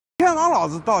天王老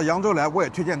子到扬州来，我也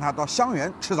推荐他到香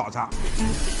园吃早茶。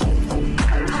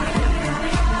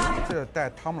这带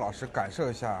汤姆老师感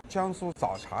受一下江苏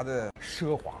早茶的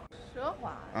奢华。奢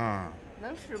华，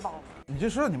能吃饱吗？你就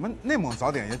说你们内蒙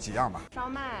早点有几样吧？烧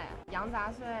麦、羊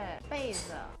杂碎、被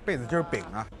子，被子就是饼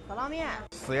啊，饸饹面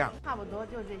4样，差不多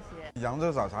就这些。扬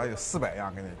州早茶有400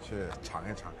样，给你去尝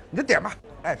一尝，你就点吧，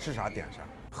爱吃啥点啥。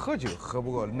喝酒喝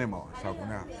不过内蒙小姑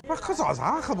娘，不喝早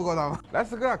茶喝不过她吗？来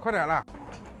4个，快点了！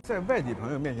在外地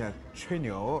朋友面前吹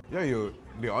牛，要有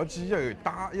僚机，要有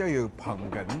搭，要有捧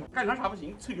哏。干啥不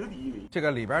行，吹牛第一名。这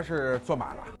个里边是坐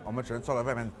满了，我们只是坐在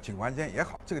外面景观间也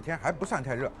好。这个天还不算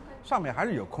太热，上面还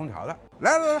是有空调的。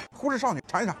来来来，呼市少女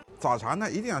尝一尝早茶呢，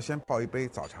一定要先泡一杯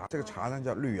早茶。这个茶呢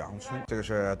叫绿杨春，这个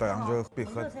是到扬州必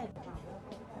喝的。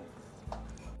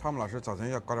汤姆老师早晨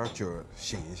要搞点酒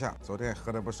醒一下，昨天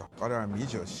喝的不少，搞点米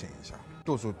酒醒一下，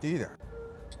度数低一点。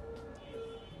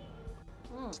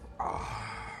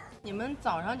你们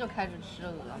早上就开始吃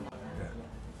鹅吗？对，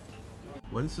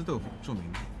文思豆腐著名，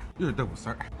又是豆腐丝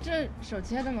儿。这手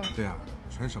切的吗？对啊，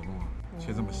全手工啊，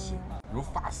切这么细，如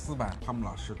发丝般。汤姆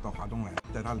老师到华东来，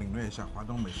带他领略一下华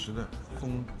东美食的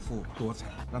丰富多彩，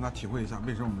让他体会一下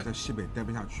为什么我们在西北待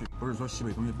不下去。不是说西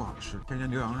北东西不好吃，天天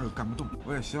牛羊肉干不动。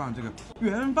我也希望这个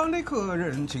远方的客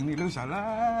人，请你留下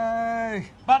来，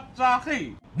巴扎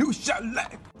嘿，留下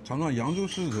来，尝尝扬州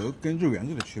狮子头跟肉圆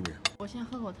子的区别。我先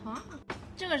喝口汤。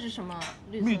这个是什么？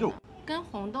绿色的蜜豆，跟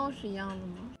红豆是一样的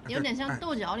吗？有点像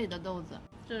豆角里的豆子。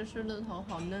这狮子头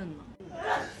好嫩呢。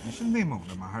你是内蒙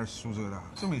的吗？还是苏州的？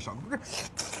这么一小不是？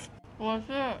我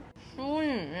是淑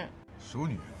女。熟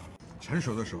女，成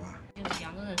熟的熟啊。就是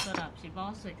扬州人说的皮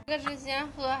包碎。这个是先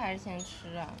喝还是先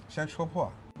吃啊？先戳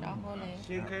破，然后嘞？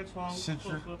先开窗，吸汁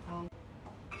后喝汤。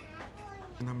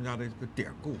他们家的这个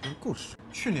典故跟故事。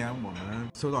去年我们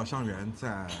搜到香园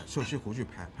在瘦西湖去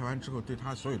拍，拍完之后对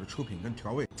他所有的出品跟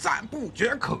调味赞不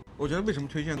绝口。我觉得为什么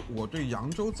推荐？我对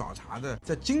扬州早茶的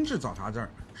在精致早茶这儿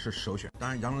是首选。当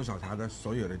然，扬州早茶的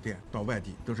所有的店到外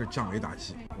地都是降维打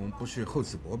击，我们不去厚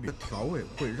此薄彼。调味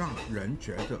会让人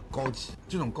觉得高级，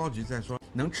这种高级在说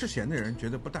能吃咸的人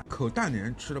觉得不淡，口淡的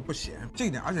人吃的不咸，这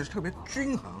一点而且是特别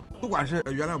均衡。不管是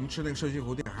原来我们吃那个瘦西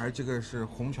湖店，还是这个是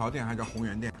虹桥店，还是叫宏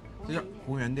源店。这叫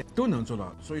宏源店都能做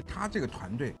到，所以他这个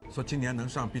团队说今年能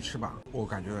上必吃榜，我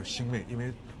感觉到欣慰，因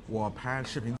为我拍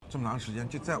视频这么长时间，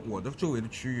就在我的周围的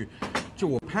区域，就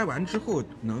我拍完之后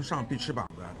能上必吃榜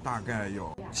的大概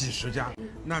有几十家。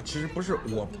那其实不是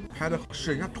我拍的，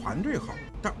是人家团队好，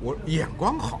但我眼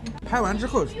光好，拍完之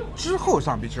后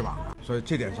上必吃榜的。所以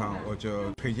这点上我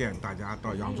就推荐大家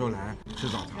到扬州来吃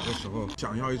早茶的时候，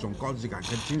想要一种高级感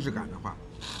跟精致感的话，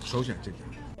首选这家。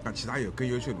但其他有更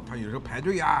优秀的，它有时候排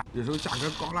队呀，有时候价格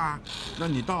高啦。那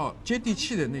你到接地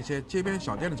气的那些街边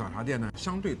小店的早茶店呢，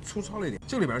相对粗糙了一点。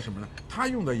这里边是什么呢？它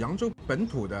用的扬州本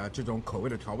土的这种口味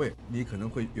的调味，你可能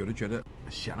会有的觉得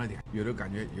咸了点，有的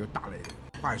感觉又大了一点。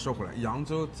话也说回来，扬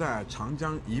州在长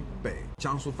江以北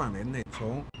江苏范围内，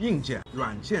从硬件、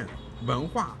软件、文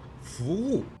化、服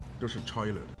务都是超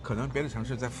一流的。可能别的城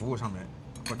市在服务上面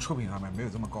和出品上面没有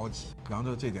这么高级，扬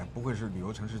州这点不愧是旅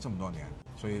游城市这么多年。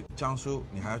所以江苏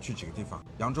你还要去几个地方，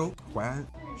扬州、淮安、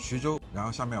徐州，然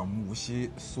后下面我们无锡、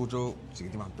苏州几个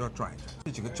地方都要转一转，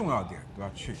这几个重要点都要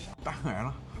去一下。当然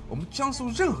了，我们江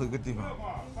苏任何一个地方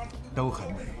都很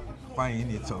美，欢迎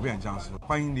你走遍江苏，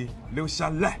欢迎你留下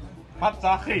来。巴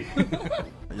扎嘿，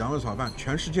羊肉炒饭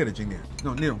全世界的经典，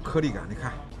那种颗粒感，你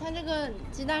看它这个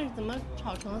鸡蛋是怎么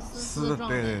炒成丝丝丝状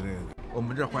的？对，我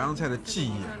们这淮扬菜的记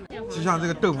忆，就像这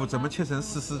个豆腐怎么切成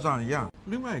丝丝状一样。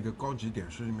另外一个高级点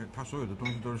是因为它所有的东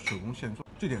西都是手工现做，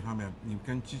这点上面你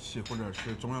跟机器或者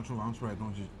是中央厨房出来的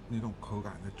东西，那种口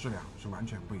感的质量是完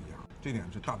全不一样，这点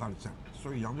是大大的赞。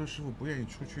所以扬州师傅不愿意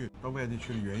出去到外地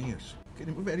去的原因也是，给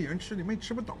你们外地人吃，你们也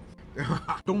吃不懂，对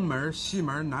吧？东门、西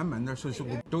门、南门的寿司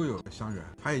湖都有香园，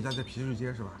还有一家在皮市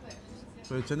街是吧？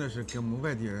所以真的是给我们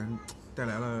外地人带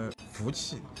来了福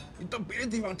气。你到别的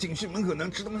地方景区门口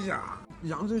能吃东西啊？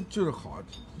扬州就是好，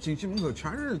景区门口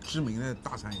全是知名的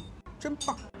大餐饮，真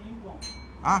棒！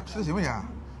啊，吃的行不行？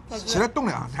起来动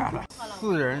两下了。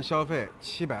4人消费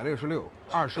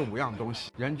766，25样东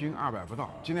西，人均200不到。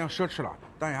今天奢侈了，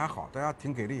但也还好，大家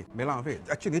挺给力，没浪费。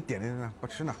哎，就你点的呢，不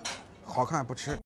吃呢，好看不吃。